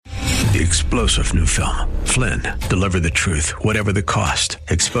The explosive new film, Flynn, deliver the truth, whatever the cost,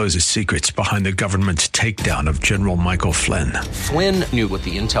 exposes secrets behind the government's takedown of General Michael Flynn. Flynn knew what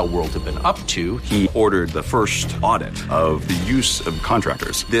the intel world had been up to. He ordered the first audit of the use of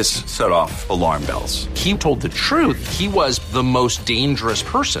contractors. This set off alarm bells. He told the truth. He was the most dangerous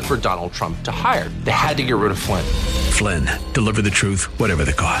person for Donald Trump to hire. They had to get rid of Flynn. Flynn, deliver the truth, whatever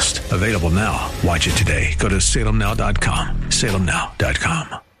the cost. Available now. Watch it today. Go to salemnow.com.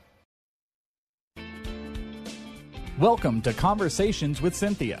 salemnow.com. Welcome to Conversations with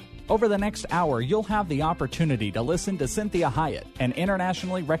Cynthia. Over the next hour, you'll have the opportunity to listen to Cynthia Hiett, an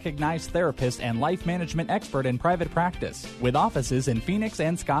internationally recognized therapist and life management expert in private practice, with offices in Phoenix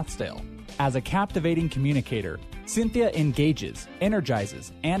and Scottsdale. As a captivating communicator, Cynthia engages,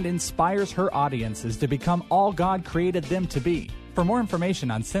 energizes, and inspires her audiences to become all God created them to be. For more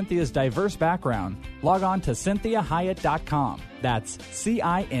information on Cynthia's diverse background, log on to CynthiaHiett.com. That's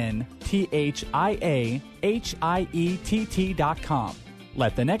CynthiaHiett.com.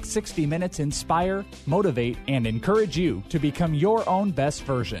 Let the next 60 minutes inspire, motivate, and encourage you to become your own best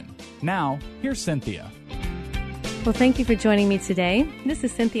version. Now, here's Cynthia. Well, thank you for joining me today. This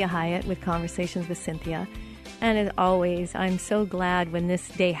is Cynthia Hiett with Conversations with Cynthia. And as always, I'm so glad when this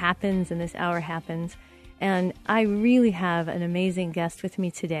day happens and this hour happens. And I really have an amazing guest with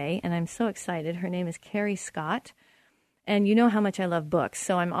me today, and I'm so excited. Her name is Carrie Scott. And you know how much I love books,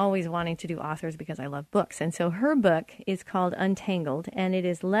 so I'm always wanting to do authors because I love books. And so her book is called Untangled, and it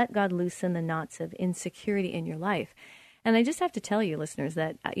is Let God Loosen the Knots of Insecurity in Your Life. And I just have to tell you, listeners,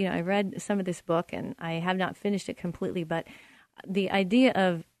 that I read some of this book, and I have not finished it completely, but the idea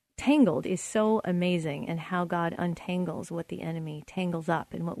of tangled is so amazing, and how God untangles what the enemy tangles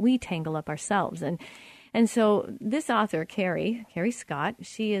up and what we tangle up ourselves. And so this author, Carrie Scott,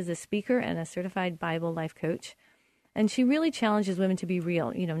 she is a speaker and a certified Bible life coach. And she really challenges women to be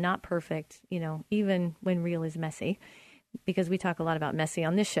real, not perfect, even when real is messy, because we talk a lot about messy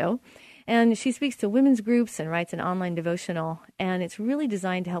on this show. And she speaks to women's groups and writes an online devotional. And it's really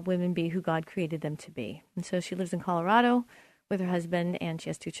designed to help women be who God created them to be. And so she lives in Colorado with her husband, and she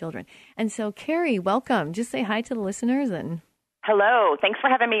has 2 children. And so, Carrie, welcome. Just say hi to the listeners and... Hello. Thanks for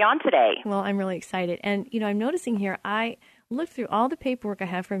having me on today. Well, I'm really excited. And, I'm noticing here, I looked through all the paperwork I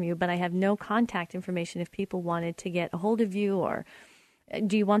have from you, but I have no contact information if people wanted to get a hold of you, or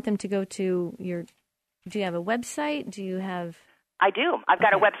do you want them to go to do you have a website? Do you have... I do. I've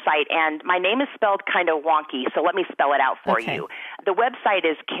got a website, and my name is spelled kind of wonky, so let me spell it out for you. The website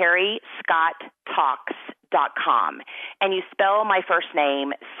is CarrieScottTalks.com, and you spell my first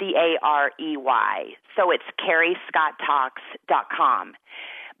name Carey, so it's CarrieScottTalks.com.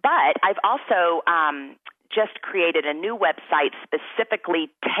 But I've also just created a new website specifically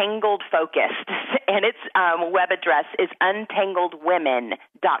Tangled focused, and its web address is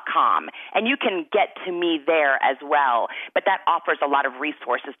untangledwomen.com, and you can get to me there as well. But that offers a lot of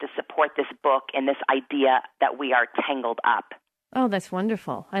resources to support this book and this idea that we are tangled up. Oh, that's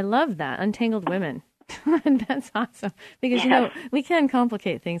wonderful. I love that. Untangled Women. That's awesome. Because, we can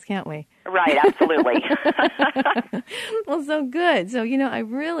complicate things, can't we? Right, absolutely. Well, so good. So, I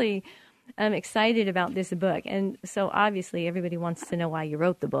really am excited about this book. And so obviously everybody wants to know why you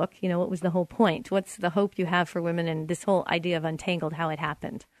wrote the book. What was the whole point? What's the hope you have for women and this whole idea of untangled, how it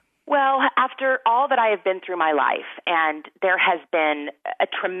happened? Well, after all that I have been through my life, and there has been a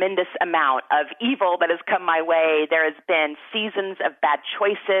tremendous amount of evil that has come my way, there has been seasons of bad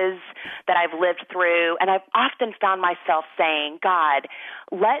choices that I've lived through, and I've often found myself saying, God,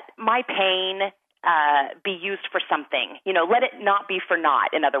 let my pain be used for something. Let it not be for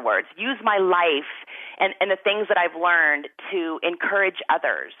naught, in other words. Use my life and the things that I've learned to encourage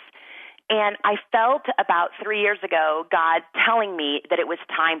others. And I felt about 3 years ago, God telling me that it was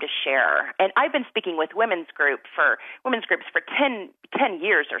time to share. And I've been speaking with women's groups for 10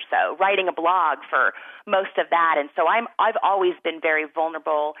 years or so, writing a blog for most of that. And so I've always been very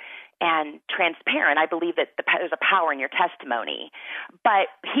vulnerable and transparent. I believe that there's a power in your testimony. But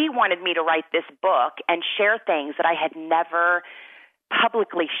he wanted me to write this book and share things that I had never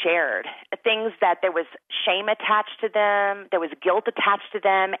publicly shared, things that there was shame attached to them, there was guilt attached to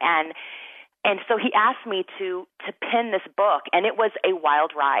them, and so he asked me to pen this book, and it was a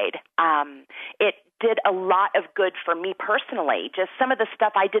wild ride. It did a lot of good for me personally, just some of the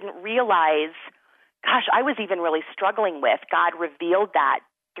stuff I didn't realize, I was even really struggling with. God revealed that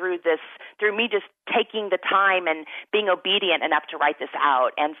through me just taking the time and being obedient enough to write this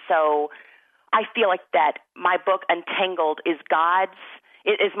out. And so I feel like that my book Untangled is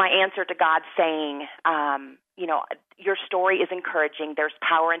my answer to God saying, your story is encouraging. There's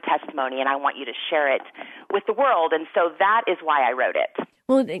power in testimony, and I want you to share it with the world. And so that is why I wrote it.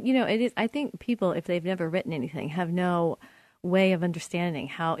 Well, it is. I think people, if they've never written anything, have no way of understanding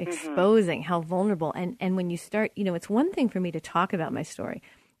how exposing, how vulnerable. And when you start, it's one thing for me to talk about my story.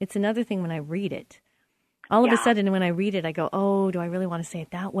 It's another thing when I read it. All of a sudden, when I read it, I go, oh, do I really want to say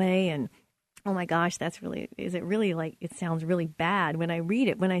it that way? And oh my gosh, is it really like, it sounds really bad when I read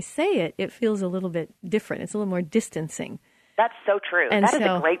it. When I say it, it feels a little bit different. It's a little more distancing. That's so true. And that is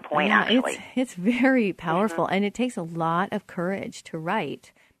a great point, actually. It's very powerful, and it takes a lot of courage to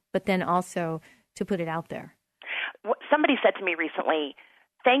write, but then also to put it out there. Somebody said to me recently,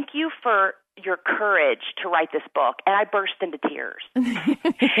 thank you for your courage to write this book. And I burst into tears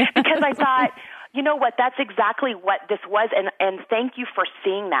because I thought, you know what, that's exactly what this was. And thank you for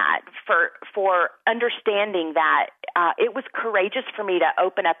seeing that, for understanding that it was courageous for me to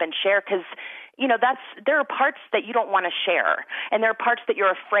open up and share, because, there are parts that you don't want to share. And there are parts that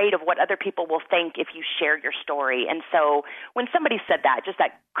you're afraid of what other people will think if you share your story. And so when somebody said that, just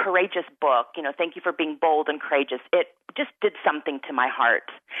that courageous book, thank you for being bold and courageous, it just did something to my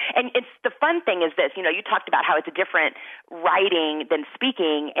heart. And it's the fun thing is this, you talked about how it's a different writing than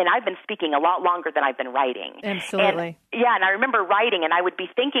speaking, and I've been speaking a lot longer than I've been writing. Absolutely. And I remember writing, and I would be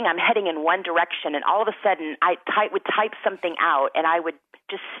thinking I'm heading in one direction, and all of a sudden I would type something out, and I would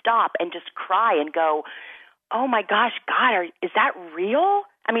just stop and just cry and go, oh my gosh, God, is that real?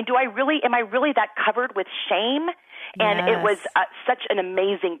 I mean, am I really that covered with shame? And It was such an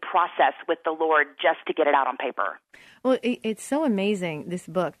amazing process with the Lord just to get it out on paper. Well, it's so amazing, this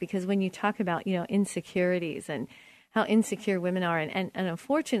book, because when you talk about, insecurities and how insecure women are, and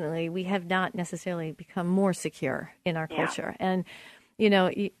unfortunately, we have not necessarily become more secure in our culture. And,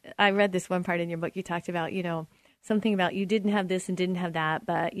 I read this one part in your book. You talked about, something about you didn't have this and didn't have that,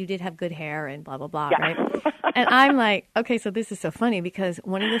 but you did have good hair and blah, blah, blah, right? And I'm like, okay, so this is so funny, because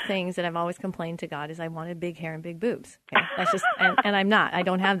one of the things that I've always complained to God is I wanted big hair and big boobs. Okay? That's just, and I'm not. I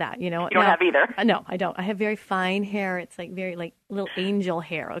don't have that, You don't have either. No, I don't. I have very fine hair. It's like very like little angel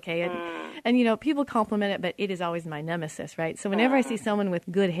hair, okay? And people compliment it, but it is always my nemesis, right? So whenever I see someone with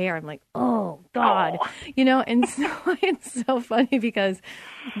good hair, I'm like, oh, God. And so it's so funny because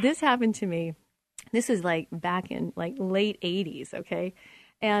this happened to me. This is like back in like late 80s, okay?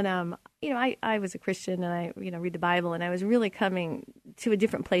 And, I was a Christian, and I, read the Bible, and I was really coming to a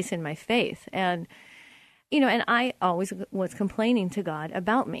different place in my faith. And, and I always was complaining to God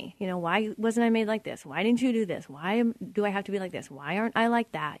about me. Why wasn't I made like this? Why didn't you do this? Why do I have to be like this? Why aren't I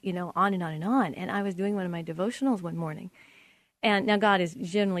like that? On and on and on. And I was doing one of my devotionals one morning. And now God is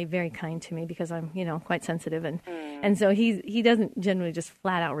generally very kind to me because I'm, quite sensitive. And so he doesn't generally just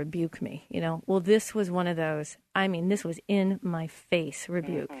flat out rebuke me, Well, this was one of those, this was in my face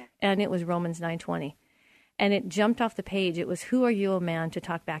rebuke. And it was Romans 9:20. And it jumped off the page. It was, who are you, a man, to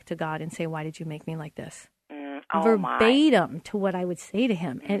talk back to God and say, why did you make me like this? Verbatim to what I would say to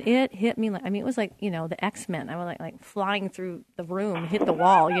him. And it hit me like, it was like, the X-Men. I was like flying through the room, hit the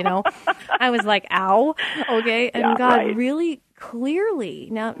wall, I was like, ow. Okay. And God really clearly,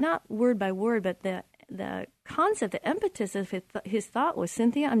 now not word by word, but the concept, the impetus of his thought was,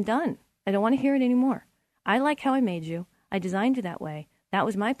 Cynthia, I'm done. I don't want to hear it anymore. I like how I made you. I designed you that way. That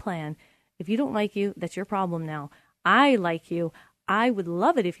was my plan. If you don't like you, that's your problem now. I like you. I would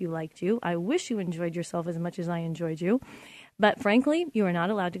love it if you liked you. I wish you enjoyed yourself as much as I enjoyed you. But frankly, you are not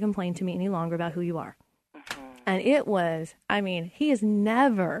allowed to complain to me any longer about who you are. And it was, he has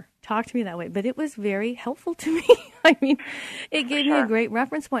never talked to me that way, but it was very helpful to me. It gave me a great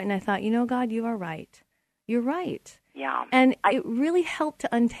reference point, and I thought, God, you are right. You're right. Yeah. And it really helped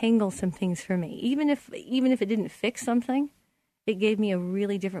to untangle some things for me. Even if it didn't fix something, it gave me a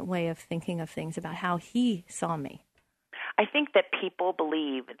really different way of thinking of things about how he saw me. I think that people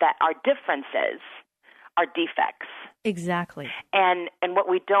believe that our differences are defects. Exactly. And what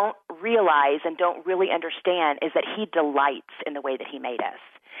we don't realize and don't really understand is that he delights in the way that he made us.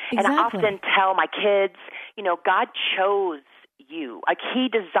 Exactly. And I often tell my kids, God chose you. Like, he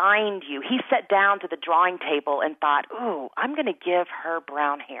designed you. He sat down to the drawing table and thought, ooh, I'm going to give her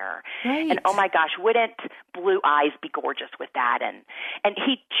brown hair. Right. And oh my gosh, wouldn't blue eyes be gorgeous with that? And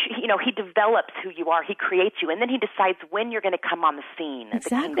he develops who you are. He creates you. And then he decides when you're going to come on the scene,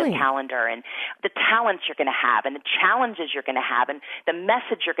 exactly. the Kingdom calendar, and the talents you're going to have, and the challenges you're going to have, and the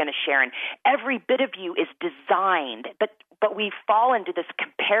message you're going to share. And every bit of you is designed. But we fall into this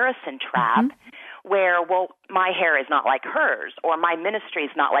comparison trap. Mm-hmm. Where, well, my hair is not like hers, or my ministry is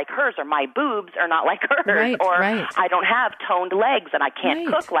not like hers, or my boobs are not like hers, I don't have toned legs and I can't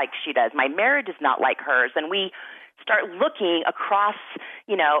cook like she does. My marriage is not like hers. And we start looking across,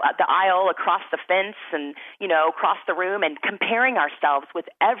 the aisle, across the fence, and, across the room, and comparing ourselves with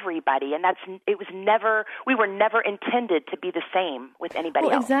everybody. And we were never intended to be the same with anybody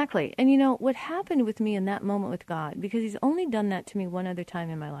else. Exactly. And what happened with me in that moment with God, because he's only done that to me one other time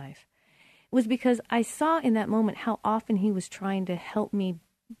in my life, was because I saw in that moment how often he was trying to help me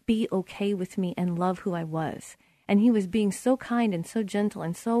be okay with me and love who I was. And he was being so kind and so gentle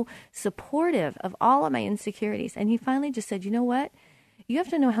and so supportive of all of my insecurities. And he finally just said, you know what? You have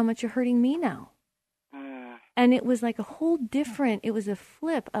to know how much you're hurting me now. And it was like it was a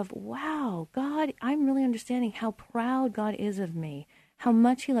flip of, wow, God, I'm really understanding how proud God is of me, how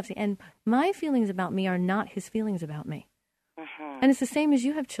much he loves me. And my feelings about me are not his feelings about me. And it's the same as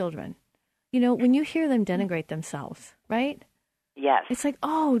you have children. When you hear them denigrate themselves, right? Yes. It's like,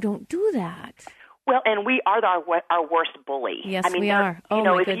 oh, don't do that. Well, and we are our worst bully. Yes, we are. Oh,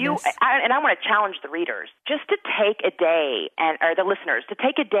 my goodness. And I want to challenge the readers just to take a day, or the listeners, to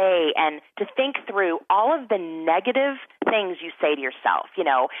take a day and to think through all of the negative things you say to yourself.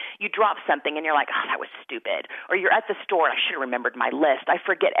 You drop something and you're like, oh, that was stupid. Or you're at the store, I should have remembered my list. I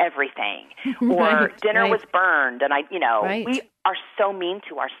forget everything. Or dinner was burned, and we are so mean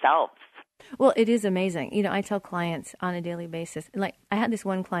to ourselves. Well, it is amazing. I tell clients on a daily basis, like I had this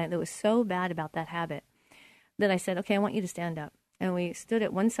one client that was so bad about that habit that I said, okay, I want you to stand up. And we stood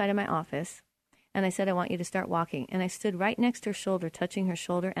at one side of my office, and I said, I want you to start walking. And I stood right next to her shoulder, touching her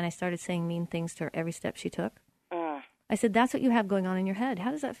shoulder, and I started saying mean things to her every step she took. I said, that's what you have going on in your head. How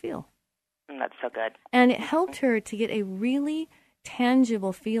does that feel? That's so good. And it helped her to get a really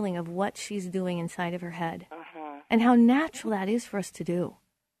tangible feeling of what she's doing inside of her head and how natural that is for us to do.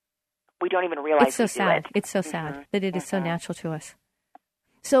 We don't even realize it's so sad. It's so sad that it is so natural to us.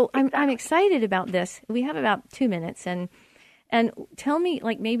 So I'm excited about this. We have about 2 minutes, and tell me,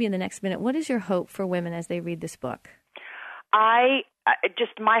 like maybe in the next minute, what is your hope for women as they read this book?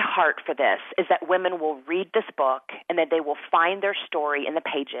 My heart for this is that women will read this book and that they will find their story in the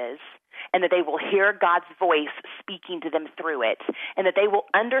pages, and that they will hear God's voice speaking to them through it, and that they will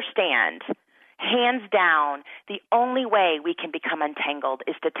understand, hands down, the only way we can become untangled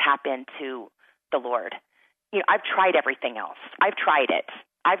is to tap into the Lord. I've tried everything else. I've tried it.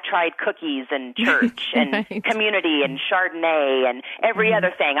 I've tried cookies and church and community and Chardonnay and every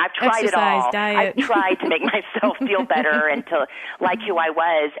other thing. I've tried exercise, it all. diet. I've tried to make myself feel better and to like who I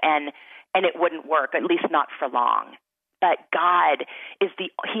was, and it wouldn't work, at least not for long. But God is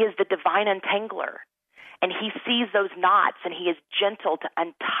He is the divine untangler. And he sees those knots, and he is gentle to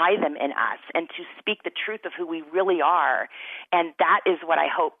untie them in us and to speak the truth of who we really are. And that is what I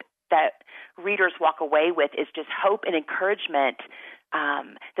hope that readers walk away with, is just hope and encouragement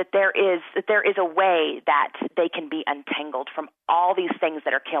that there is a way that they can be untangled from all these things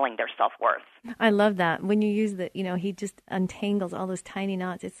that are killing their self-worth. I love that. When you use he just untangles all those tiny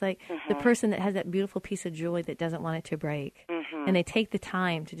knots. It's like the person that has that beautiful piece of jewelry that doesn't want it to break. And they take the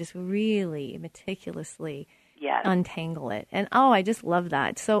time to just really meticulously untangle it. And, I just love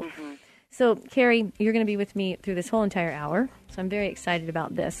that. So, Carrie, you're going to be with me through this whole entire hour, so I'm very excited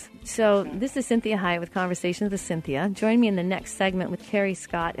about this. So this is Cynthia Hiett with Conversations with Cynthia. Join me in the next segment with Carrie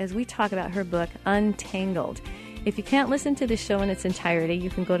Scott as we talk about her book, Untangled. If you can't listen to the show in its entirety, you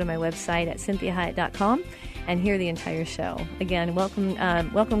can go to my website at CynthiaHiett.com and hear the entire show. Again,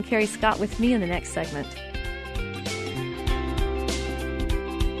 welcome Carrie Scott with me in the next segment.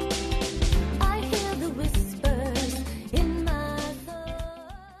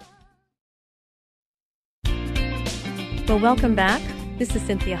 Well, welcome back. This is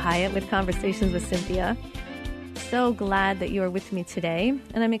Cynthia Hiett with Conversations with Cynthia. So glad that you are with me today.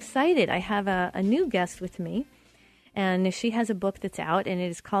 And I'm excited. I have a new guest with me. And she has a book that's out, and it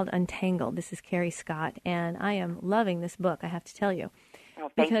is called Untangled. This is Carrie Scott. And I am loving this book, I have to tell you. Oh,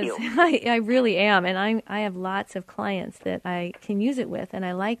 thank you. I really am. And I have lots of clients that I can use it with. And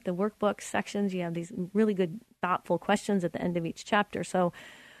I like the workbook sections. You have these really good, thoughtful questions at the end of each chapter. So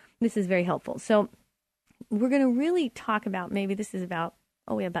this is very helpful. So we're going to really talk about, maybe this is about,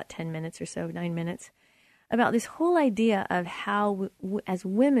 we have about 10 minutes or so, 9 minutes, about this whole idea of how, as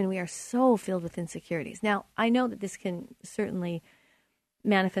women, we are so filled with insecurities. Now, I know that this can certainly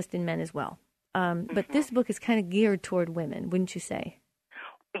manifest in men as well, but this book is kind of geared toward women, wouldn't you say?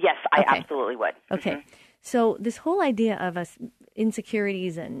 Yes, I absolutely would. Okay. So this whole idea of us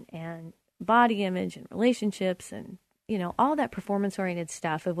insecurities and body image and relationships and all that performance-oriented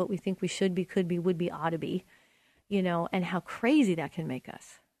stuff of what we think we should be, could be, would be, ought to be, and how crazy that can make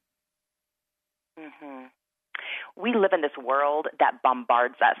us. We live in this world that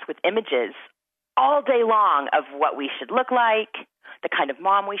bombards us with images all day long of what we should look like, the kind of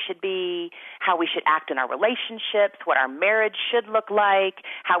mom we should be, how we should act in our relationships, what our marriage should look like,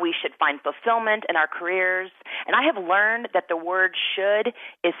 how we should find fulfillment in our careers. And I have learned that the word should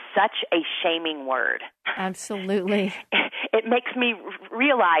is such a shaming word. Absolutely. It makes me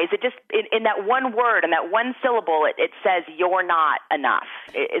realize it just, in that one word and that one syllable, it says you're not enough,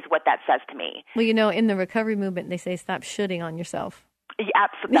 is what that says to me. Well, in the recovery movement, they say stop shooting on yourself. Yeah,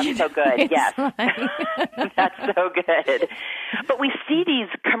 that's so good. Yes. That's so good. But we see these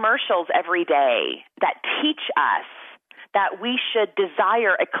commercials every day that teach us that we should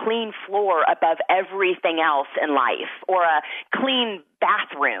desire a clean floor above everything else in life, or a clean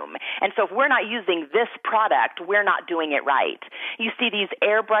bathroom. And so if we're not using this product, we're not doing it right. You see these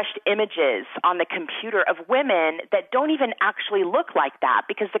airbrushed images on the computer of women that don't even actually look like that,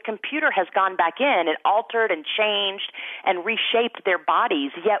 because the computer has gone back in and altered and changed and reshaped their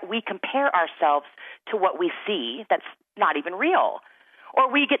bodies, yet we compare ourselves to what we see that's not even real. Or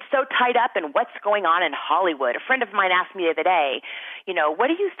we get so tied up in what's going on in Hollywood. A friend of mine asked me the other day, what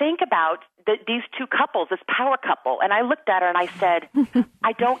do you think about these two couples, this power couple? And I looked at her and I said,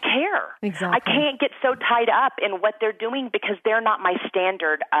 I don't care. Exactly. I can't get so tied up in what they're doing because they're not my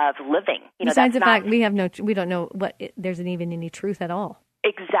standard of living. Besides the fact we don't know there's even any truth at all.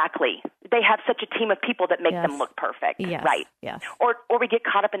 Exactly. They have such a team of people that make them look perfect. Yes. Right. Yes. Or we get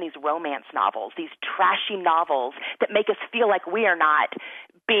caught up in these romance novels, these trashy novels that make us feel like we are not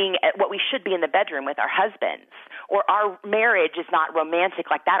being what we should be in the bedroom with our husbands, or our marriage is not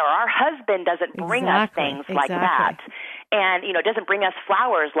romantic like that, or our husband doesn't bring us things like that. And, doesn't bring us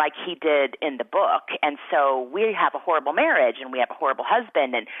flowers like he did in the book. And so we have a horrible marriage and we have a horrible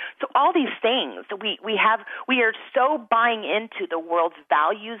husband. And so all these things, we are so buying into the world's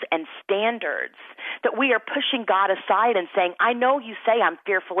values and standards that we are pushing God aside and saying, I know you say I'm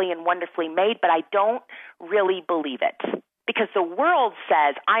fearfully and wonderfully made, but I don't really believe it. Because the world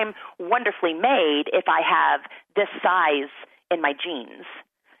says I'm wonderfully made if I have this size in my genes.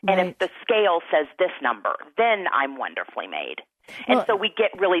 Right. And if the scale says this number, then I'm wonderfully made. And so we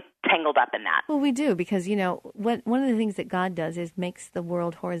get really tangled up in that. Well, we do, because, one of the things that God does is makes the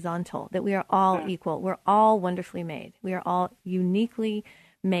world horizontal, that we are all equal. We're all wonderfully made. We are all uniquely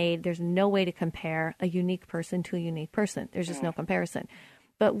made. There's no way to compare a unique person to a unique person. There's just no comparison.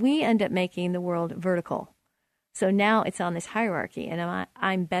 But we end up making the world vertical. So now it's on this hierarchy, and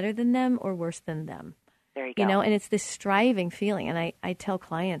I'm better than them or worse than them. There you go. And it's this striving feeling. And I tell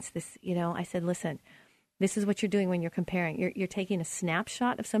clients this, I said, listen, this is what you're doing when you're comparing. You're taking a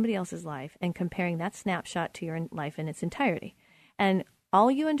snapshot of somebody else's life and comparing that snapshot to your life in its entirety. And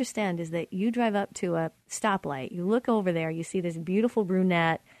all you understand is that you drive up to a stoplight, you look over there, you see this beautiful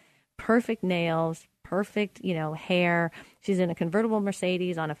brunette, perfect nails, perfect, hair. She's in a convertible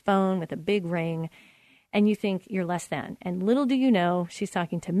Mercedes on a phone with a big ring. And you think you're less than. And little do you know, she's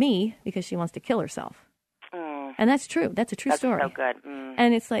talking to me because she wants to kill herself. And that's true. That's a true story. That's so good.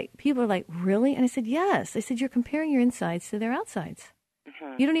 And it's like, people are like, really? And I said, yes. I said, you're comparing your insides to their outsides.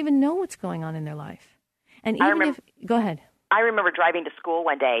 You don't even know what's going on in their life. And even go ahead. I remember driving to school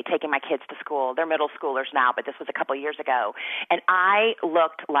one day, taking my kids to school. They're middle schoolers now, but this was a couple of years ago. And I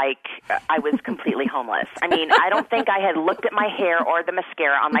looked like I was completely homeless. I mean, I don't think I had looked at my hair or the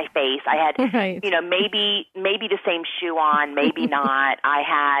mascara on my face. I had, maybe the same shoe on, maybe not. I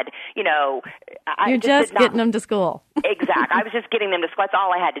had, You're just getting them to school. Exactly. I was just getting them to school. That's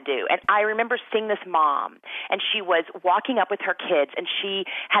all I had to do. And I remember seeing this mom, and she was walking up with her kids, and she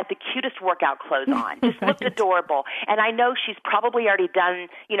had the cutest workout clothes on. Just looked adorable. And I know she's probably already done,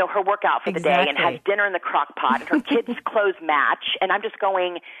 her workout for the day and has dinner in the crock pot, and her kids' clothes match. And I'm just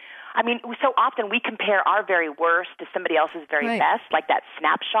going, so often we compare our very worst to somebody else's very best, like that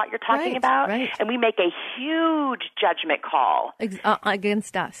snapshot you're talking about. Right. And we make a huge judgment call.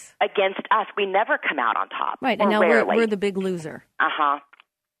 Against us. Against us. We never come out on top. Right. And now we're the big loser. Uh-huh.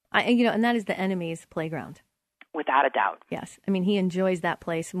 And that is the enemy's playground. Without a doubt. Yes. He enjoys that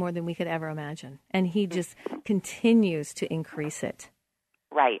place more than we could ever imagine. And he just continues to increase it.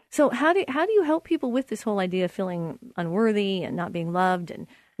 Right. So how do you help people with this whole idea of feeling unworthy and not being loved and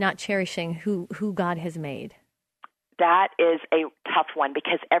not cherishing who God has made? That is a tough one,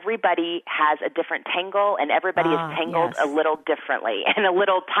 because everybody has a different tangle, and everybody is tangled a little differently and a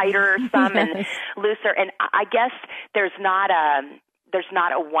little tighter, some and looser. And I guess there's not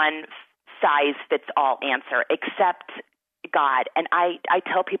a one size fits all answer except God. And I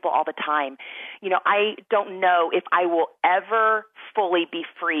tell people all the time, I don't know if I will ever fully be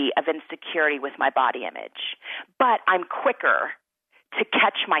free of insecurity with my body image, but I'm quicker to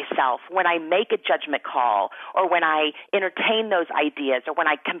catch myself when I make a judgment call or when I entertain those ideas or when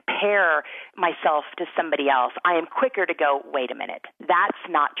I compare myself to somebody else. I am quicker to go, wait a minute, that's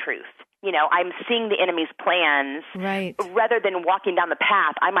not truth. I'm seeing the enemy's plans. Right. Rather than walking down the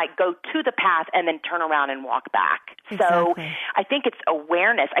path, I might go to the path and then turn around and walk back. Exactly. So I think it's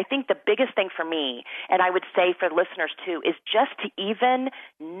awareness. I think the biggest thing for me, and I would say for listeners too, is just to even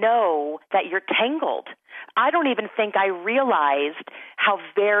know that you're tangled. I don't even think I realized how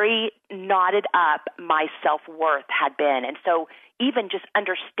very knotted up my self-worth had been. And so even just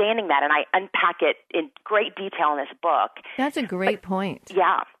understanding that, and I unpack it in great detail in this book. That's a great point.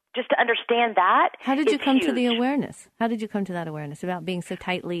 Yeah. Just to understand that. How did you come huge. to the awareness? How did you come to that awareness about being so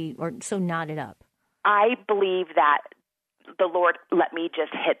tightly or so knotted up? I believe that the Lord let me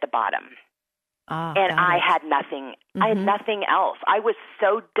just hit the bottom. And I had nothing. I had nothing else. I was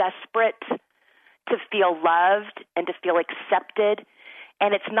so desperate to feel loved and to feel accepted.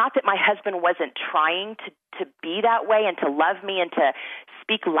 And it's not that my husband wasn't trying to be that way and to love me and to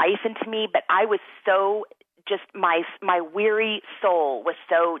speak life into me, but I was so just my weary soul was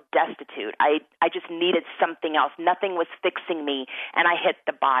so destitute. I just needed something else. Nothing was fixing me, and I hit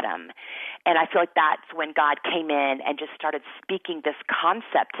the bottom. And I feel like that's when God came in and just started speaking this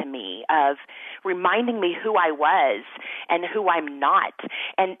concept to me of reminding me who I was and who I'm not.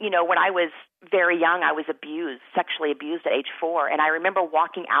 And, when I was very young, I was sexually abused at age 4. And I remember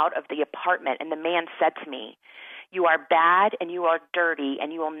walking out of the apartment, and the man said to me, "You are bad and you are dirty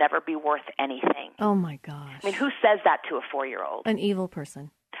and you will never be worth anything." Oh, my gosh. I mean, who says that to a 4-year-old? An evil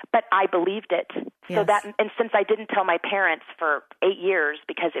person. But I believed it. Yes. And since I didn't tell my parents for 8 years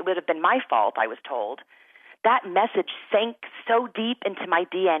because it would have been my fault, I was told, that message sank so deep into my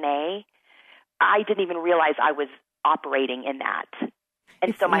DNA, I didn't even realize I was operating in that.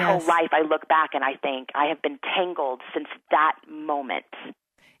 And so my whole life I look back and I think I have been tangled since that moment.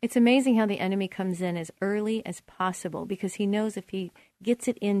 It's amazing how the enemy comes in as early as possible because he knows if he gets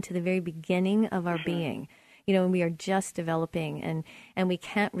it into the very beginning of our being, when we are just developing and we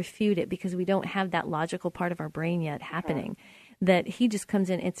can't refute it because we don't have that logical part of our brain yet happening, that he just comes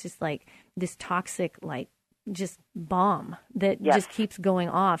in. It's just like this toxic, just bomb that just keeps going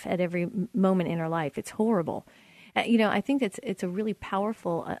off at every moment in our life. It's horrible. I think it's a really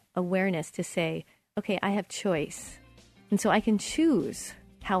powerful awareness to say, okay, I have choice. And so I can choose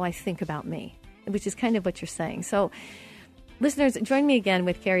how I think about me, which is kind of what you're saying. So listeners, join me again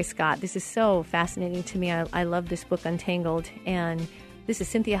with Carrie Scott. This is so fascinating to me. I love this book, Untangled. And this is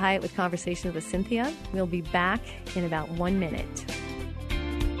Cinthia Hiett with Conversations with Cinthia. We'll be back in about 1 minute.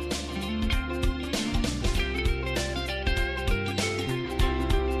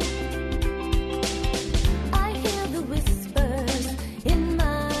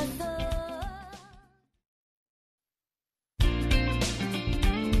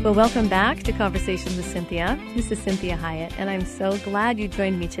 Well, welcome back to Conversations with Cinthia. This is Cinthia Hiett, and I'm so glad you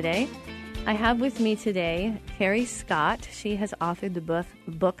joined me today. I have with me today Carrie Scott. She has authored the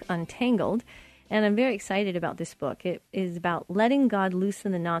book Untangled, and I'm very excited about this book. It is about letting God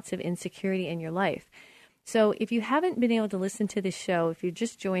loosen the knots of insecurity in your life. So if you haven't been able to listen to this show, if you're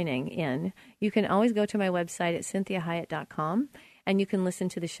just joining in, you can always go to my website at CinthiaHiett.com, and you can listen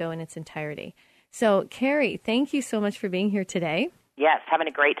to the show in its entirety. So, Carrie, thank you so much for being here today. Yes, having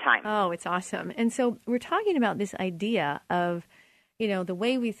a great time. Oh, it's awesome. And so we're talking about this idea of, the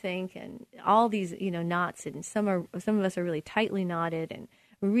way we think and all these, knots, and some of us are really tightly knotted and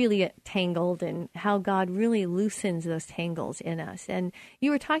really tangled, and how God really loosens those tangles in us. And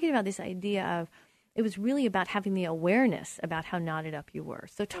you were talking about this idea of it was really about having the awareness about how knotted up you were.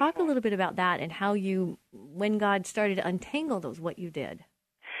 So talk a little bit about that and how when God started to untangle those, what you did.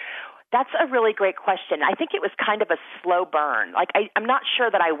 That's a really great question. I think it was kind of a slow burn. I'm not sure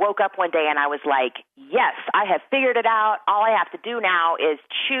that I woke up one day and I was like, yes, I have figured it out. All I have to do now is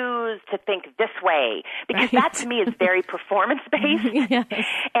choose to think this way. Because that to me is very performance-based. Yes.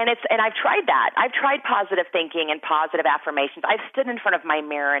 And I've tried that. I've tried positive thinking and positive affirmations. I've stood in front of my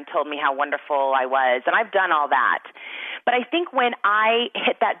mirror and told me how wonderful I was, and I've done all that. But I think when I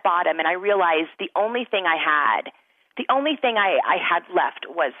hit that bottom and I realized the only thing I had left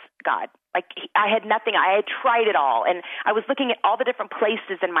was God. I had nothing. I had tried it all. And I was looking at all the different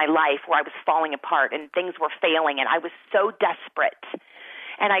places in my life where I was falling apart and things were failing. And I was so desperate.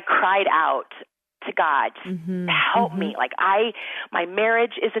 And I cried out to God, help me. My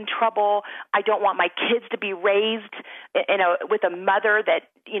marriage is in trouble. I don't want my kids to be raised with a mother that,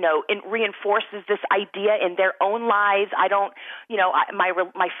 reinforces this idea in their own lives. I don't,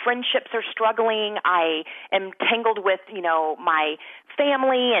 my friendships are struggling. I am tangled with, my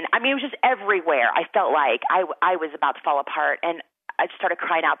family. And it was just everywhere. I felt like I was about to fall apart. And I started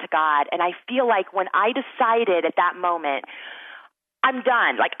crying out to God. And I feel like when I decided at that moment, I'm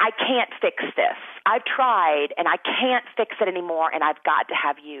done. Like, I can't fix this. I've tried, and I can't fix it anymore, and I've got to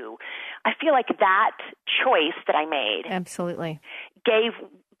have you. I feel like that choice that I made absolutely gave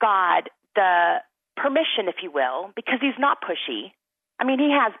God the permission, if you will, because he's not pushy. I mean,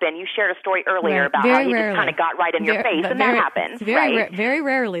 he has been. You shared a story earlier about how he just kind of got right in your face, and that happens. Very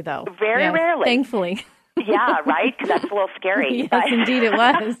rarely, though. Very rarely. Thankfully. Yeah, right? Because that's a little scary. Yes, indeed it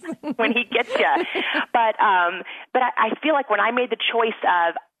was. When he gets you. But I feel like when I made the choice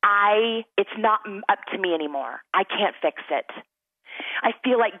of, it's not up to me anymore. I can't fix it. I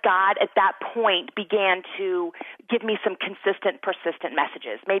feel like God at that point began to give me some consistent, persistent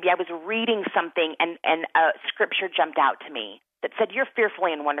messages. Maybe I was reading something and a scripture jumped out to me that said, you're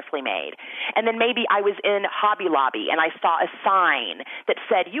fearfully and wonderfully made. And then maybe I was in Hobby Lobby and I saw a sign that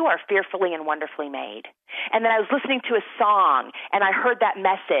said, you are fearfully and wonderfully made. And then I was listening to a song and I heard that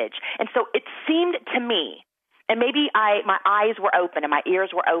message. And so it seemed to me, and maybe my eyes were open and my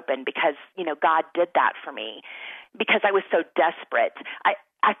ears were open because, God did that for me because I was so desperate. I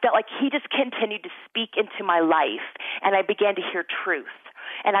felt like he just continued to speak into my life and I began to hear truth.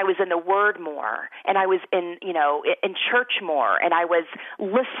 And I was in the Word more, and I was in church more, and I was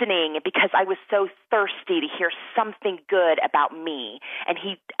listening because I was so thirsty to hear something good about me. And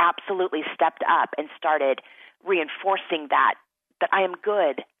he absolutely stepped up and started reinforcing that I am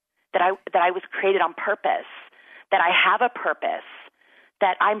good, that I was created on purpose, that I have a purpose,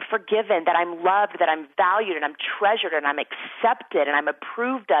 that I'm forgiven, that I'm loved, that I'm valued, and I'm treasured, and I'm accepted, and I'm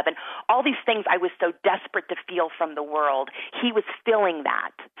approved of, and all these things I was so desperate to feel from the world. He was filling that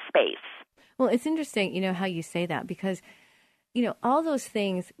space. Well, it's interesting, how you say that, because, all those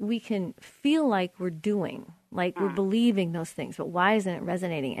things we can feel like we're doing, like we're believing those things, but why isn't it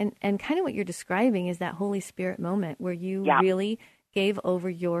resonating? And kind of what you're describing is that Holy Spirit moment where you really gave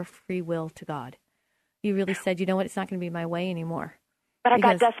over your free will to God. You really said, you know what, it's not going to be my way anymore. But I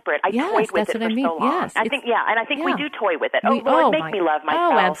got desperate. I toyed with it for so long. Yes, I think we do toy with it. Lord, make me love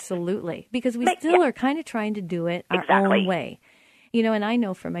myself. Oh, absolutely. Because we still are kind of trying to do it our own way. And I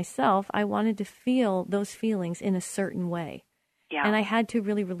know for myself, I wanted to feel those feelings in a certain way. Yeah. And I had to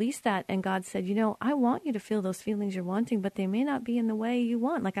really release that. And God said, I want you to feel those feelings you're wanting, but they may not be in the way you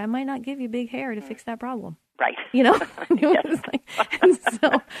want. Like, I might not give you big hair to fix that problem. Right. And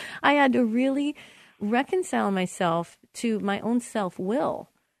so I had to really reconcile myself to my own self-will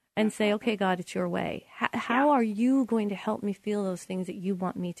and say, okay, God, it's your way. How are you going to help me feel those things that you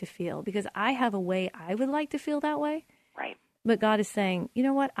want me to feel? Because I have a way I would like to feel that way. Right. But God is saying, you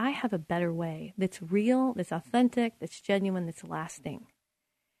know what? I have a better way that's real, that's authentic, that's genuine, that's lasting.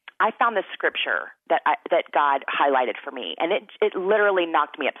 I found this scripture that God highlighted for me, and it literally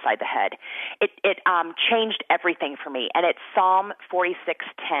knocked me upside the head. It changed everything for me, and it's Psalm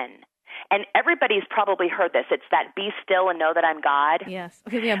 46:10. And everybody's probably heard this. It's that be still and know that I'm God. Yes.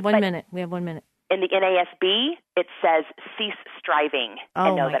 Okay, we have 1 minute. In the NASB, it says cease striving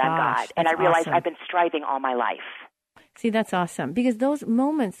and know that I'm God. And I realize I've been striving all my life. See, that's awesome. Because those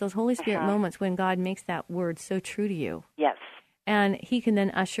moments, those Holy Spirit moments when God makes that word so true to you. Yes. And he can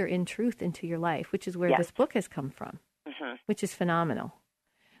then usher in truth into your life, which is where this book has come from, which is phenomenal.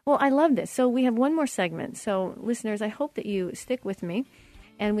 Well, I love this. So we have one more segment. So listeners, I hope that you stick with me.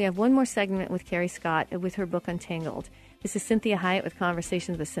 And we have one more segment with Carrie Scott with her book Untangled. This is Cinthia Hiett with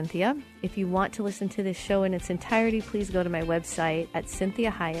Conversations with Cinthia. If you want to listen to this show in its entirety, please go to my website at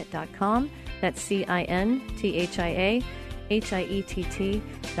CinthiaHiett.com. That's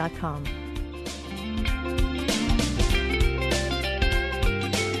CinthiaHiett.com.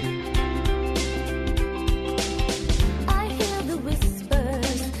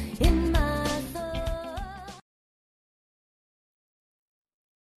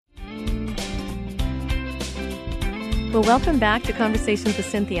 Well, welcome back to Conversations with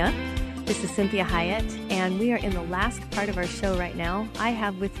Cinthia. This is Cinthia Hiett, and we are in the last part of our show right now. I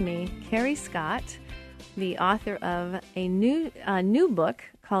have with me Carrie Scott, the author of a new book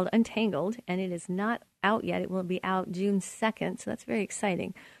called Untangled, and it is not out yet. It will be out June 2nd, so that's very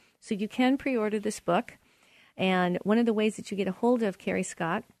exciting. So you can pre-order this book, and one of the ways that you get a hold of Carrie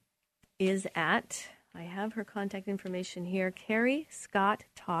Scott is at, I have her contact information here,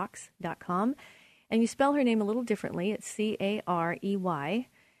 CarrieScottTalks.com. And you spell her name a little differently. It's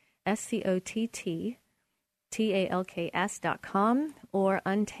CarrieScottTalks.com or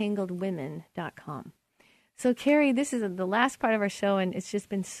untangledwomen.com. So, Carrie, this is the last part of our show, and it's just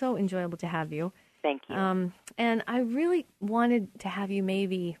been so enjoyable to have you. Thank you. And I really wanted to have you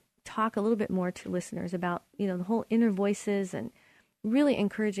maybe talk a little bit more to listeners about, the whole inner voices and really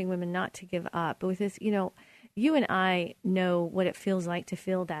encouraging women not to give up. But with this, you and I know what it feels like to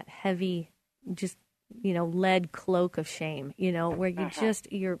feel that heavy, just, lead cloak of shame, where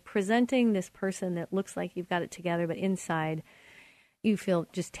you're presenting this person that looks like you've got it together, but inside you feel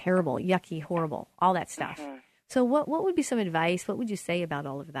just terrible, yucky, horrible, all that stuff. So what would be some advice? What would you say about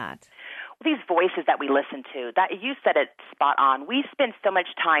all of that? These voices that we listen to, that you said it spot on. We spend so much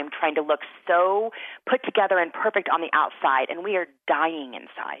time trying to look so put together and perfect on the outside, and we are dying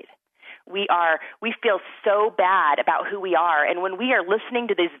inside. We feel so bad about who we are, and when we are listening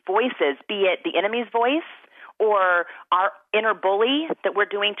to these voices, be it the enemy's voice or our inner bully that we're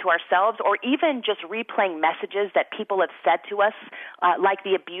doing to ourselves, or even just replaying messages that people have said to us, like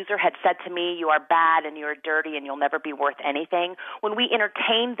the abuser had said to me, you are bad and you're dirty and you'll never be worth anything. When we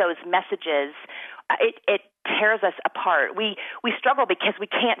entertain those messages, it tears us apart. We struggle because we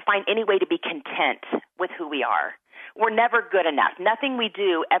can't find any way to be content with who we are. We're never good enough. Nothing we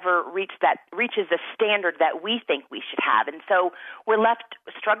do ever reaches the standard that we think we should have. And so we're left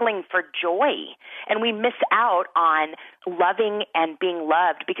struggling for joy, and we miss out on loving and being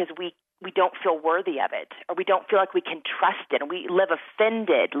loved because we don't feel worthy of it, or we don't feel like we can trust it, and we live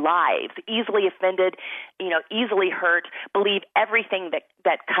offended lives, easily offended, easily hurt, believe everything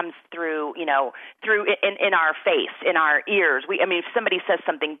that comes through in our face, in our ears. If somebody says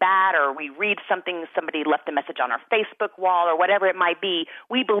something bad, or we read something, somebody left a message on our Facebook wall, or whatever it might be,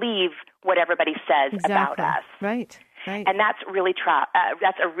 we believe what everybody says about us. Right. And that's really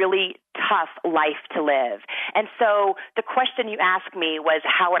that's a really tough life to live. And so the question you asked me was,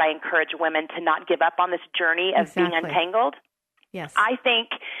 how would I encourage women to not give up on this journey of being untangled? Yes. I think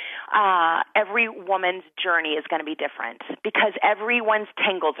every woman's journey is going to be different because everyone's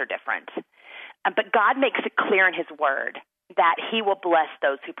tangles are different. But God makes it clear in His Word that He will bless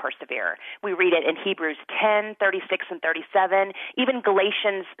those who persevere. We read it in Hebrews 10, 36 and 37. Even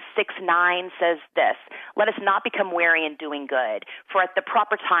Galatians 6:9 says this, let us not become weary in doing good, for at the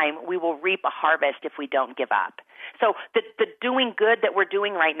proper time we will reap a harvest if we don't give up. So the doing good that we're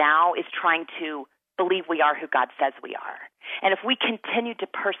doing right now is trying to believe we are who God says we are. And if we continue to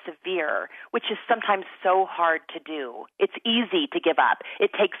persevere, which is sometimes so hard to do, it's easy to give up.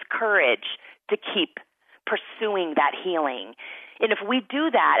 It takes courage to keep pursuing that healing. And if we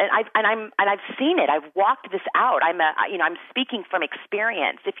do that, and I've seen it, I've walked this out. I'm speaking from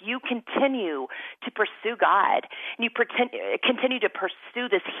experience. If you continue to pursue God, and you continue to pursue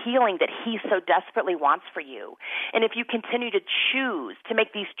this healing that He so desperately wants for you, and if you continue to choose to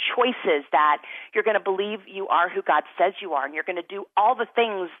make these choices that you're going to believe you are who God says you are, and you're going to do all the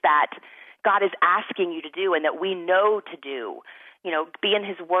things that God is asking you to do and that we know to do, be in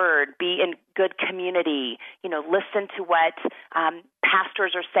His Word, be in good community, listen to what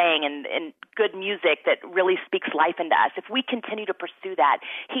pastors are saying and good music that really speaks life into us. If we continue to pursue that,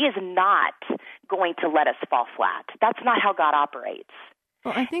 He is not going to let us fall flat. That's not how God operates.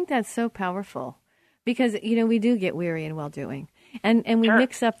 Well, I think that's so powerful because, we do get weary in well-doing. And we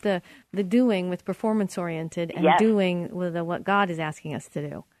mix up the doing with performance-oriented and doing with what God is asking us to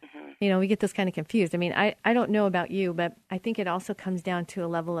do. We get this kind of confused. I don't know about you, but I think it also comes down to a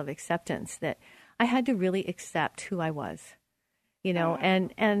level of acceptance that I had to really accept who I was,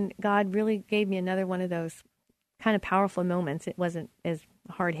 and God really gave me another one of those kind of powerful moments. It wasn't as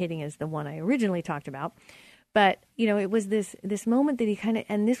hard-hitting as the one I originally talked about, but, it was this moment that He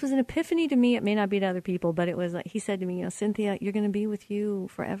and this was an epiphany to me. It may not be to other people, but it was like He said to me, Cynthia, you're going to be with you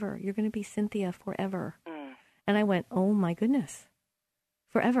forever. You're going to be Cynthia forever. And I went, oh my goodness,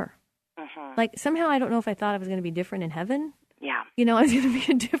 forever. Like somehow I don't know if I thought I was going to be different in heaven. Yeah. I was going to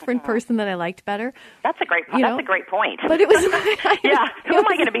be a different person that I liked better. That's a great point. That's a great point. But it was like, who am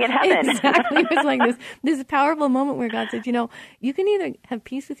I going to be in heaven? Exactly. It was like this powerful moment where God said, you can either have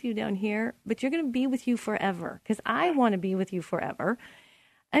peace with you down here, but you're going to be with you forever because I want to be with you forever.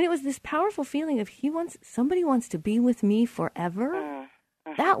 And it was this powerful feeling of somebody wants to be with me forever.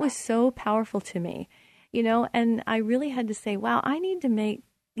 That was so powerful to me, and I really had to say, wow, I need to make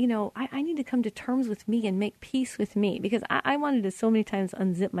I need to come to terms with me and make peace with me because I wanted to so many times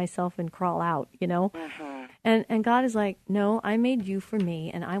unzip myself and crawl out, And God is like, no, I made you for me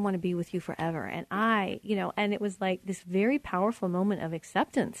and I want to be with you forever. And and it was like this very powerful moment of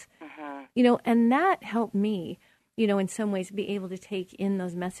acceptance, and that helped me, in some ways be able to take in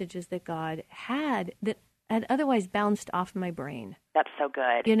those messages that God had that had otherwise bounced off my brain. That's so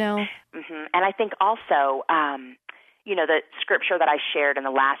good. And I think also, the scripture that I shared in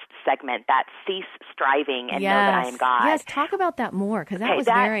the last segment, that cease striving and know that I am God. Yes, talk about that more, because that was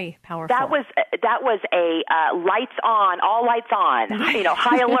very powerful. That was a lights on, all lights on,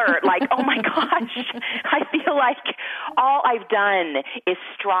 high alert, like, oh my gosh, I feel like all I've done is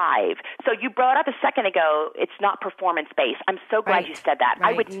strive. So you brought up a second ago, it's not performance-based. I'm so glad you said that.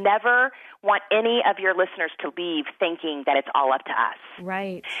 Right. I would never want any of your listeners to leave thinking that it's all up to us.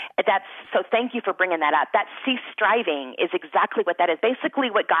 Right. So thank you for bringing that up. That cease striving is exactly what that is. Basically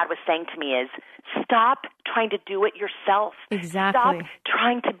what God was saying to me is, stop trying to do it yourself. Exactly. Stop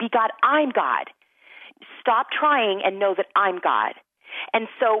trying to be God. I'm God. Stop trying and know that I'm God.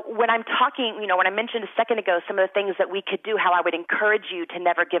 And so when I'm talking, when I mentioned a second ago some of the things that we could do, how I would encourage you to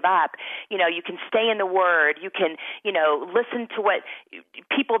never give up, you can stay in the Word, you can, listen to what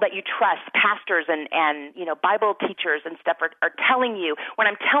people that you trust, pastors and Bible teachers and stuff are telling you. When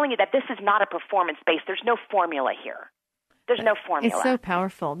I'm telling you that this is not a performance-based, there's no formula here. There's no formula. It's so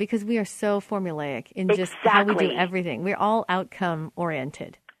powerful because we are so formulaic in just how we do everything. We're all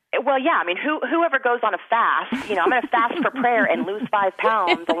outcome-oriented. Well, yeah. I mean, whoever goes on a fast, I'm going to fast for prayer and lose 5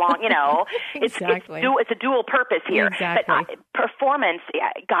 pounds along, Exactly. It's a dual purpose here. Exactly. But performance,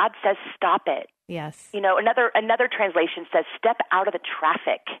 God says stop it. Yes. Another translation says step out of the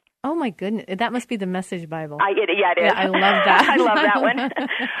traffic. Oh, my goodness. That must be the Message Bible. It is. Yeah, I love that. I love that one.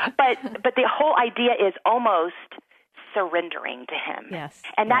 But the whole idea is almost surrendering to Him. Yes.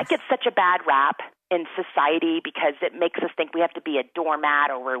 And that gets such a bad rap in society because it makes us think we have to be a doormat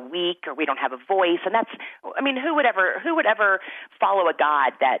or we're weak or we don't have a voice. And who would ever follow a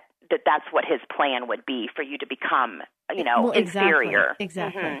God that's what His plan would be for you to become, inferior.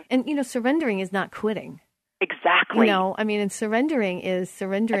 Exactly. Mm-hmm. And, surrendering is not quitting. Exactly. And surrendering is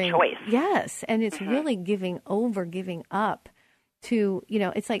surrendering. A choice. Yes. And it's really giving up to,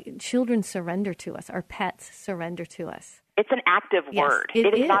 it's like children surrender to us. Our pets surrender to us. It's an active word.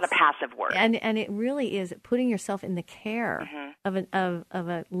 It is not a passive word. And it really is putting yourself in the care of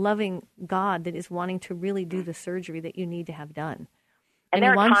a loving God that is wanting to really do the surgery that you need to have done. And He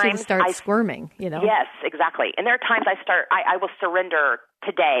wants you to start squirming, Yes, exactly. And there are times I will surrender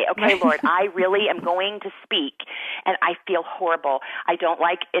today. Okay, Lord, I really am going to speak, and I feel horrible. I don't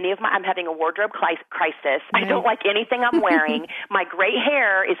like I'm having a wardrobe crisis. I don't like anything I'm wearing. My gray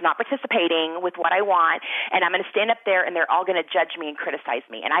hair is not participating with what I want, and I'm going to stand up there, and they're all going to judge me and criticize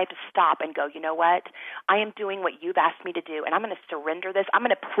me. And I have to stop and go, you know what? I am doing what you've asked me to do, and I'm going to surrender this. I'm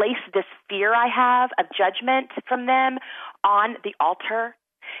going to place this fear I have of judgment from them on the altar.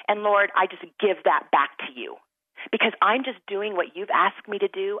 And Lord, I just give that back to you. Because I'm just doing what you've asked me to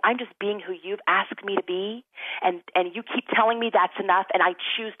do. I'm just being who you've asked me to be. And you keep telling me that's enough, and I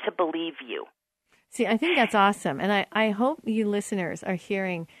choose to believe you. See, I think that's awesome. And I hope you listeners are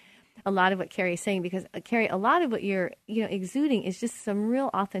hearing a lot of what Carrie is saying, because, Carrie, a lot of what you're exuding is just some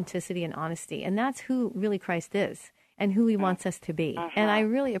real authenticity and honesty. And that's who really Christ is and who He wants us to be. And I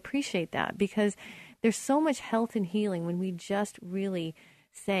really appreciate that, because there's so much health and healing when we just really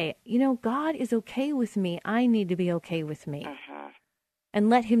say, God is okay with me. I need to be okay with me. And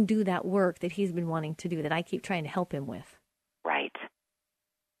let Him do that work that He's been wanting to do, that I keep trying to help Him with. Right.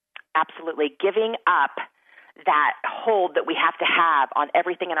 Absolutely. Giving up that hold that we have to have on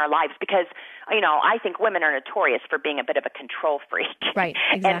everything in our lives, because, I think women are notorious for being a bit of a control freak. Right,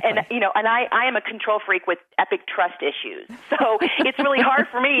 exactly. And I am a control freak with epic trust issues. So it's really hard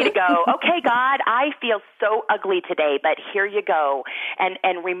for me to go, okay, God, I feel so ugly today, but here you go,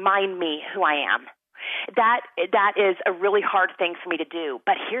 and remind me who I am. That is a really hard thing for me to do.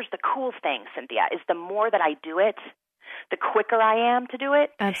 But here's the cool thing, Cynthia, is the more that I do it, the quicker I am to do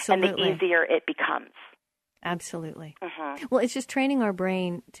it, Absolutely. And the easier it becomes. Absolutely. Well, it's just training our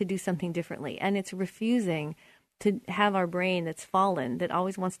brain to do something differently, and it's refusing to have our brain that's fallen, that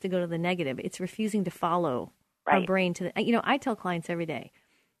always wants to go to the negative. It's refusing to follow our brain to the, I tell clients every day,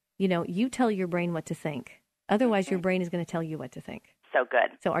 you tell your brain what to think. Otherwise, your brain is going to tell you what to think. So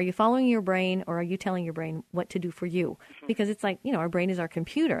good. So are you following your brain, or are you telling your brain what to do for you? Because it's like, our brain is our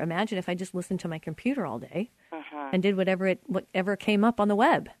computer. Imagine if I just listened to my computer all day and did whatever came up on the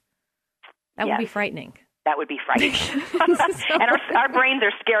web. That would be frightening. That would be frightening. And our brains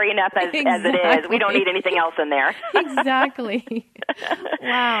are scary enough as it is. We don't need anything else in there. Exactly.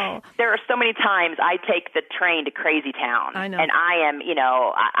 Wow. There are so many times I take the train to Crazy Town. I know. And I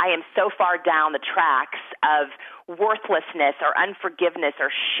am so far down the tracks of worthlessness or unforgiveness or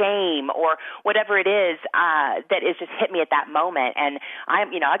shame or whatever it is that is just hit me at that moment. And I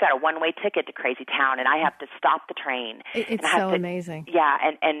got a one-way ticket to Crazy Town, and I have to stop the train. It's so amazing. Yeah,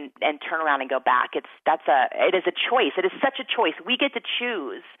 and turn around and go back. It is a choice. It is such a choice. We get to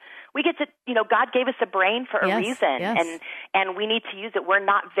choose we get to, God gave us a brain for a reason, and we need to use it. We're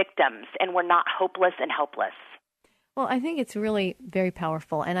not victims, and we're not hopeless and helpless. Well, I think it's really very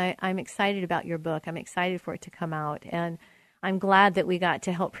powerful, and I'm excited about your book. I'm excited for it to come out, and I'm glad that we got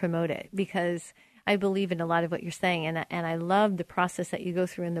to help promote it, because I believe in a lot of what you're saying, and I love the process that you go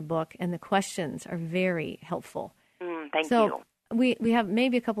through in the book, and the questions are very helpful. Thank you. We have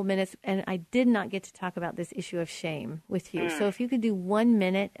maybe a couple minutes, and I did not get to talk about this issue of shame with you. So if you could do 1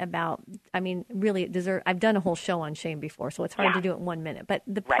 minute about, really, I've done a whole show on shame before, so it's hard to do it in 1 minute, but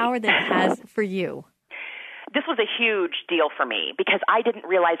the power that it has for you. This was a huge deal for me because I didn't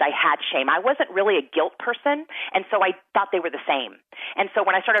realize I had shame. I wasn't really a guilt person, and so I thought they were the same. And so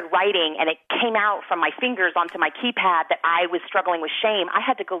when I started writing and it came out from my fingers onto my keypad that I was struggling with shame, I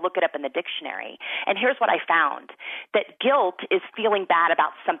had to go look it up in the dictionary. And here's what I found, that guilt is feeling bad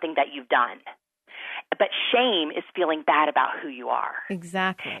about something that you've done. But shame is feeling bad about who you are.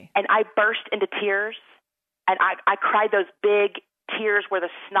 Exactly. And I burst into tears, and I cried those big tears where the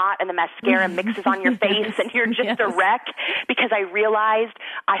snot and the mascara mixes on your face and you're just a wreck, because I realized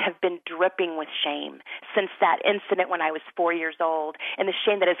I have been dripping with shame since that incident when I was 4 years old, and the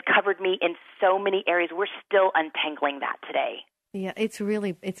shame that has covered me in so many areas. We're still untangling that today. Yeah, it's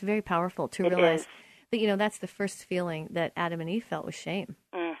very powerful to realize that, that's the first feeling that Adam and Eve felt was shame.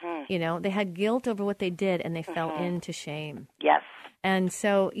 They had guilt over what they did, and they fell into shame. Yes. And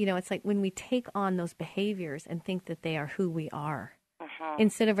so, it's like when we take on those behaviors and think that they are who we are,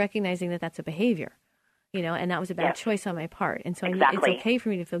 instead of recognizing that that's a behavior, and that was a bad choice on my part. And so it's okay for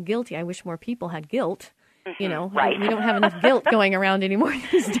me to feel guilty. I wish more people had guilt. Right. We don't have enough guilt going around anymore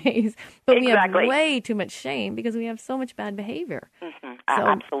these days, but we have way too much shame because we have so much bad behavior. So,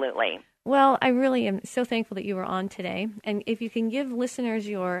 absolutely. Well, I really am so thankful that you were on today. And if you can give listeners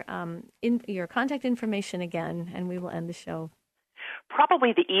your contact information again, and we will end the show.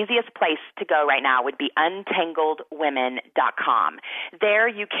 Probably the easiest place to go right now would be untangledwomen.com. There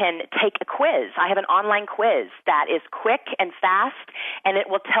you can take a quiz. I have an online quiz that is quick and fast, and it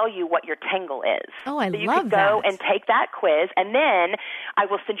will tell you what your tangle is. Oh, I love that. So you can go and take that quiz, and then I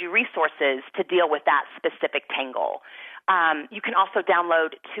will send you resources to deal with that specific tangle. You can also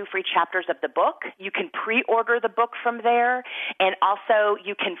download 2 free chapters of the book. You can pre-order the book from there. And also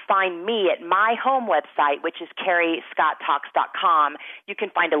you can find me at my home website, which is CarrieScottTalks.com. You can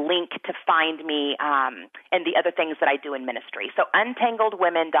find a link to find me and the other things that I do in ministry. So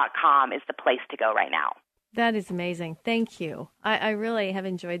untangledwomen.com is the place to go right now. That is amazing. Thank you. I really have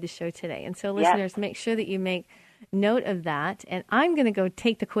enjoyed the show today. And so listeners, make sure that you make note of that, and I'm going to go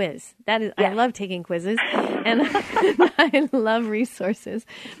take the quiz. That is, I love taking quizzes, and I love resources.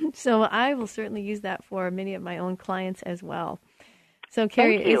 So I will certainly use that for many of my own clients as well. So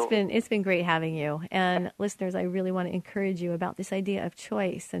Carrie, it's been great having you. And listeners, I really want to encourage you about this idea of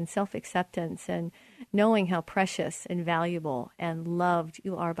choice and self-acceptance and knowing how precious and valuable and loved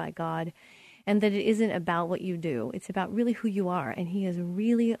you are by God. And that it isn't about what you do. It's about really who you are. And He is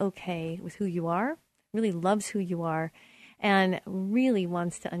really okay with who you are, really loves who you are, and really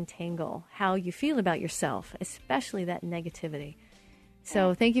wants to untangle how you feel about yourself, especially that negativity.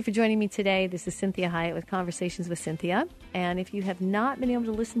 So thank you for joining me today. This is Cynthia Hiett with Conversations with Cynthia. And if you have not been able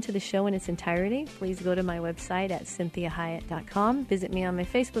to listen to the show in its entirety, please go to my website at CynthiaHiett.com. Visit me on my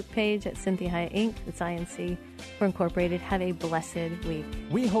Facebook page at Cynthia Hiett Inc. That's INC for Incorporated. Have a blessed week.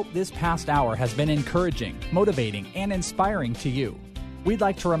 We hope this past hour has been encouraging, motivating, and inspiring to you. We'd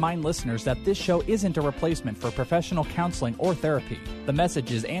like to remind listeners that this show isn't a replacement for professional counseling or therapy. The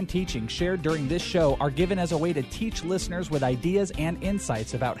messages and teachings shared during this show are given as a way to teach listeners with ideas and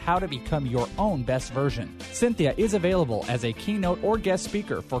insights about how to become your own best version. Cynthia is available as a keynote or guest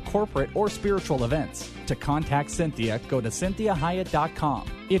speaker for corporate or spiritual events. To contact Cynthia, go to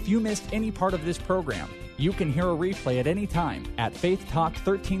CynthiaHiett.com. If you missed any part of this program, you can hear a replay at any time at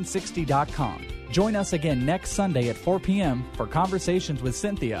FaithTalk1360.com. Join us again next Sunday at 4 p.m. for Conversations with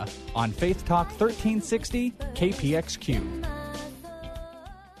Cynthia on Faith Talk 1360 KPXQ.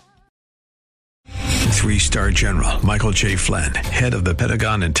 3-star General Michael J. Flynn, head of the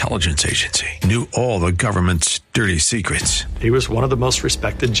Pentagon Intelligence Agency, knew all the government's dirty secrets. He was one of the most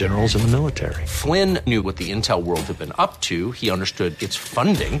respected generals in the military. Flynn knew what the intel world had been up to. He understood its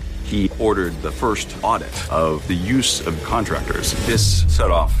funding. He ordered the first audit of the use of contractors. This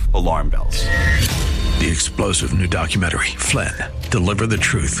set off alarm bells. The explosive new documentary, Flynn, Deliver the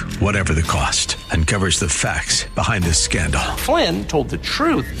Truth, Whatever the Cost, uncovers the facts behind this scandal. Flynn told the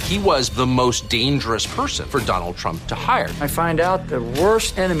truth. He was the most dangerous person for Donald Trump to hire. I find out the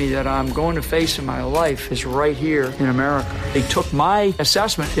worst enemy that I'm going to face in my life is right here in America. They took my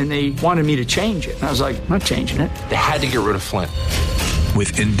assessment and they wanted me to change it. And I was like, I'm not changing it. They had to get rid of Flynn.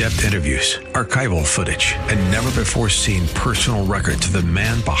 With in-depth interviews, archival footage, and never-before-seen personal records of the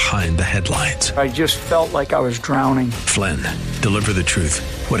man behind the headlines. I just felt like I was drowning. Flynn, deliver the truth,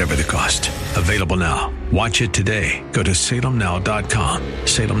 whatever the cost. Available now. Watch it today. Go to salemnow.com.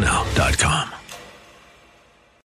 salemnow.com.